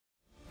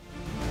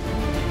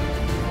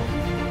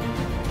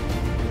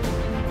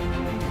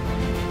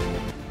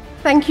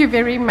Thank you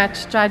very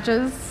much,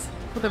 judges,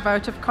 for the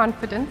vote of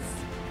confidence.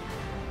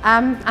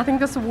 I think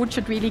this award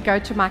should really go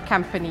to my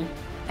company,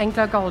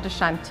 Anglo Gold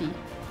Ashanti.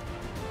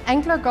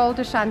 Anglo Gold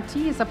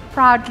Ashanti is a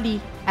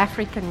proudly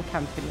African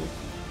company.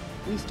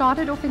 We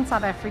started off in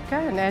South Africa,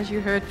 and as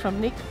you heard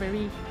from Nick,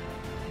 very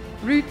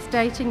roots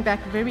dating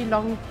back very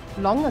long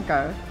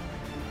ago.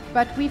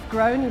 But we've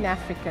grown in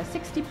Africa.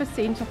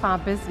 60% of our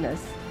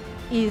business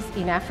is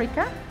in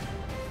Africa,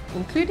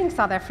 including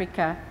South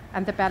Africa,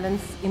 and the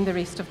balance in the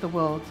rest of the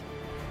world.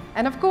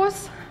 And of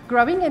course,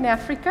 growing in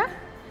Africa,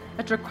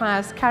 it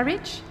requires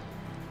courage,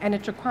 and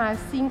it requires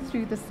seeing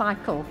through the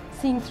cycle,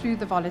 seeing through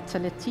the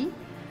volatility,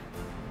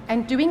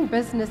 and doing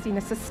business in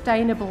a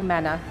sustainable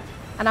manner.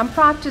 And I'm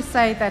proud to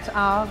say that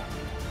our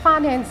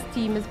finance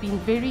team has been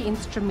very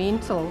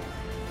instrumental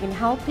in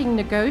helping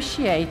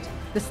negotiate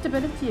the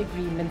stability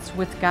agreements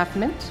with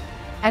government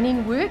and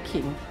in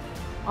working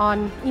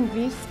on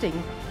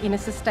investing in a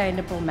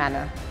sustainable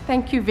manner.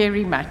 Thank you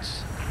very much.